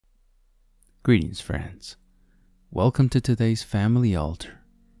Greetings, friends. Welcome to today's Family Altar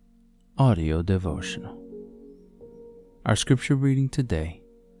audio devotional. Our scripture reading today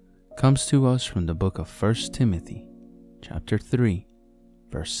comes to us from the book of 1 Timothy, chapter 3,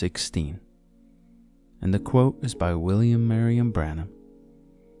 verse 16. And the quote is by William Marion Branham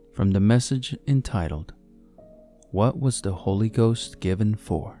from the message entitled, "What Was the Holy Ghost Given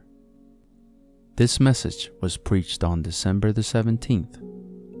For?" This message was preached on December the 17th,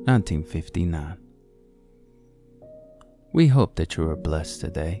 1959. We hope that you are blessed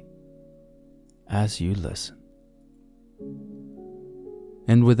today as you listen.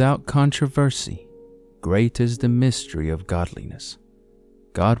 And without controversy, great is the mystery of godliness.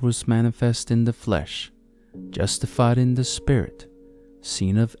 God was manifest in the flesh, justified in the spirit,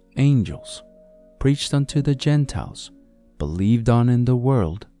 seen of angels, preached unto the Gentiles, believed on in the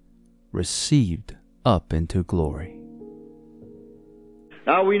world, received up into glory.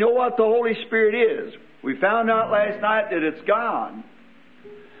 Now we know what the Holy Spirit is. We found out last night that it's God.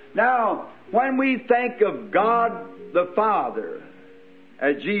 Now, when we think of God the Father,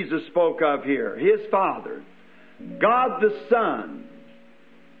 as Jesus spoke of here, His Father, God the Son,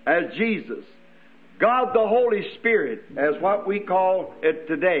 as Jesus, God the Holy Spirit, as what we call it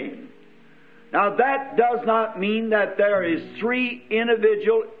today. Now that does not mean that there is three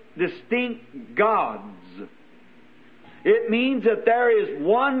individual distinct gods. It means that there is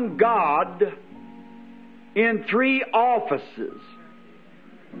one God in three offices.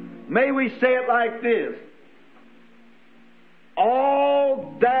 May we say it like this: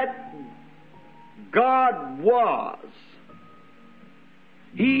 all that God was,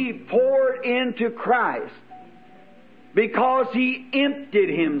 He poured into Christ because He emptied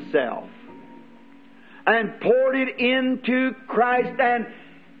Himself and poured it into Christ, and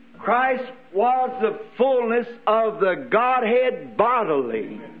Christ was the fullness of the Godhead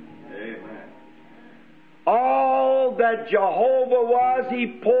bodily. Amen. All that Jehovah was,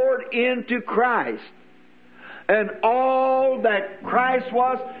 He poured into Christ. And all that Christ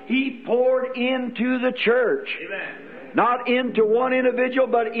was, He poured into the church. Amen. Not into one individual,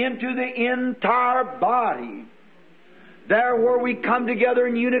 but into the entire body. There where we come together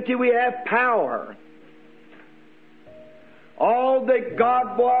in unity, we have power. All that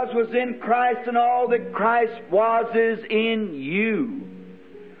God was in Christ, and all that Christ was is in you.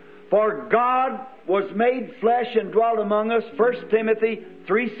 For God was made flesh and dwelt among us, 1 Timothy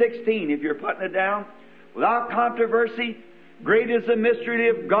 3:16, if you're putting it down. Without controversy, great is the mystery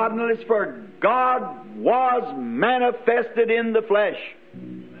of godliness, for God was manifested in the flesh.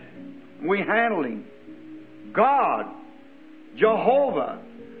 We handle Him. God, Jehovah,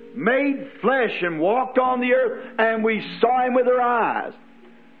 made flesh and walked on the earth, and we saw Him with our eyes.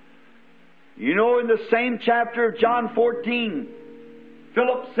 You know, in the same chapter of John 14,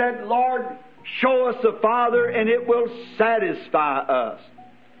 Philip said, "Lord, show us the Father, and it will satisfy us."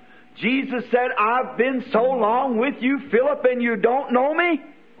 Jesus said, "I've been so long with you, Philip, and you don't know me?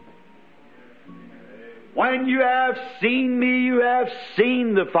 When you have seen me, you have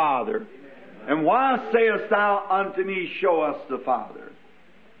seen the Father. And why sayest thou unto me, show us the Father?"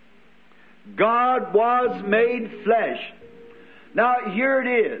 God was made flesh. Now here it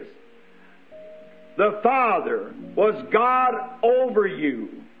is. The Father was God over you.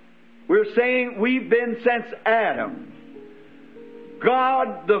 We're saying we've been since Adam.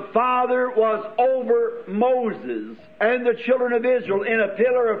 God the Father was over Moses and the children of Israel in a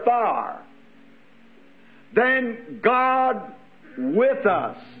pillar of fire. Then God with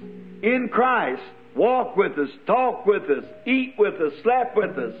us in Christ, walked with us, talked with us, eat with us, slept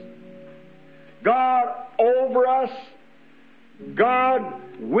with us. God over us, God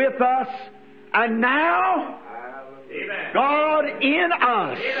with us, and now, Amen, God in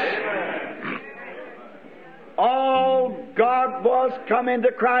us. Amen. All God was come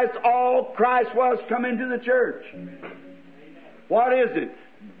into Christ, all Christ was come into the church. What is it?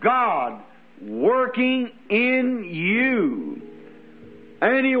 God working in you.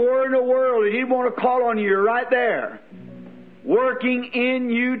 Anywhere in the world, He'd want to call on you, you're right there. Working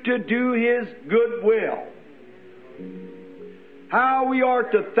in you to do His good will. How we are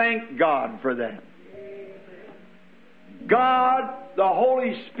to thank God for that. God, the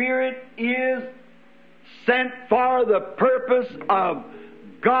Holy Spirit, is sent for the purpose of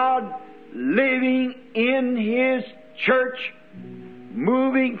God living in His church,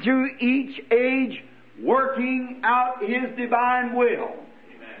 moving through each age, working out His divine will.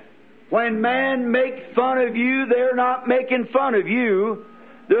 When man make fun of you, they're not making fun of you.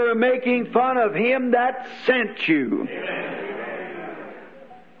 They're making fun of Him that sent you. Amen.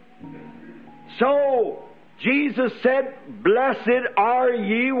 So, Jesus said, "Blessed are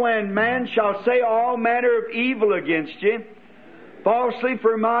ye when men shall say all manner of evil against you, falsely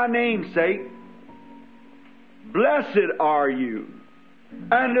for my name's sake. Blessed are you."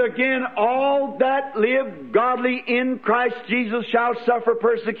 And again, all that live godly in Christ Jesus shall suffer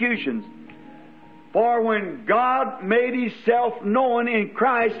persecutions. For when God made Himself known in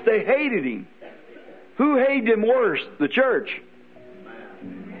Christ, they hated Him. Who hated Him worse? The church.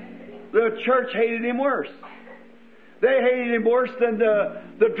 The church hated Him worse. They hated Him worse than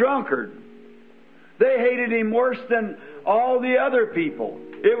the drunkard. They hated Him worse than all the other people.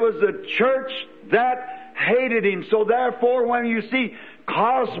 It was the church that hated Him. So therefore, when you see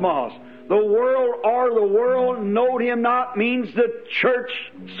cosmos, the world knowed Him not, means the church,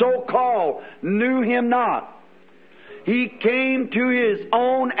 so-called, knew Him not. He came to His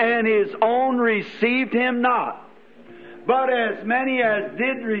own, and His own received Him not. But as many as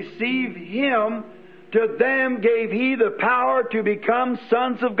did receive Him, to them gave He the power to become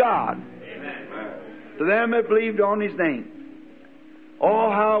sons of God. Amen. To them that believed on His name.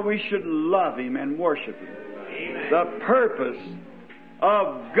 Oh, how we should love Him and worship Him. Amen. The purpose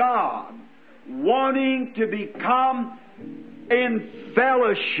of God wanting to become in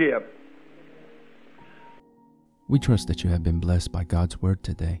fellowship. We trust that you have been blessed by God's Word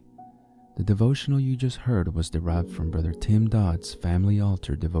today. The devotional you just heard was derived from Brother Tim Dodd's Family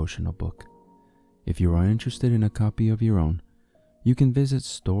Altar devotional book. If you are interested in a copy of your own, you can visit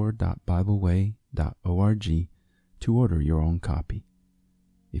store.bibleway.org to order your own copy.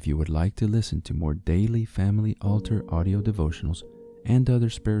 If you would like to listen to more daily Family Altar audio devotionals and other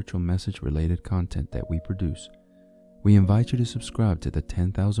spiritual message-related content that we produce, we invite you to subscribe to the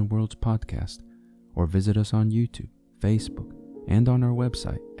 10,000 Worlds podcast or visit us on YouTube, Facebook, and on our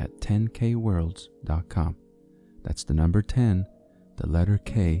website at 10kworlds.com. That's the number 10, the letter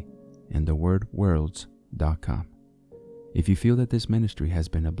K, and the word worlds.com. If you feel that this ministry has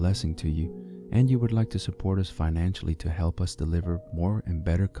been a blessing to you and you would like to support us financially to help us deliver more and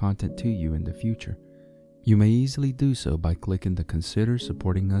better content to you in the future, you may easily do so by clicking the Consider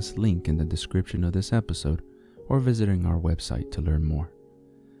Supporting Us link in the description of this episode or visiting our website to learn more.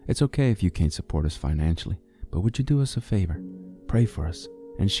 It's okay if you can't support us financially, but would you do us a favor? Pray for us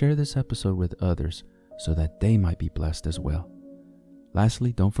and share this episode with others so that they might be blessed as well.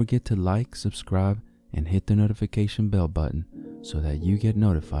 Lastly, don't forget to like, subscribe, and hit the notification bell button so that you get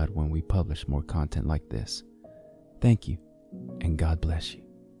notified when we publish more content like this. Thank you, and God bless you.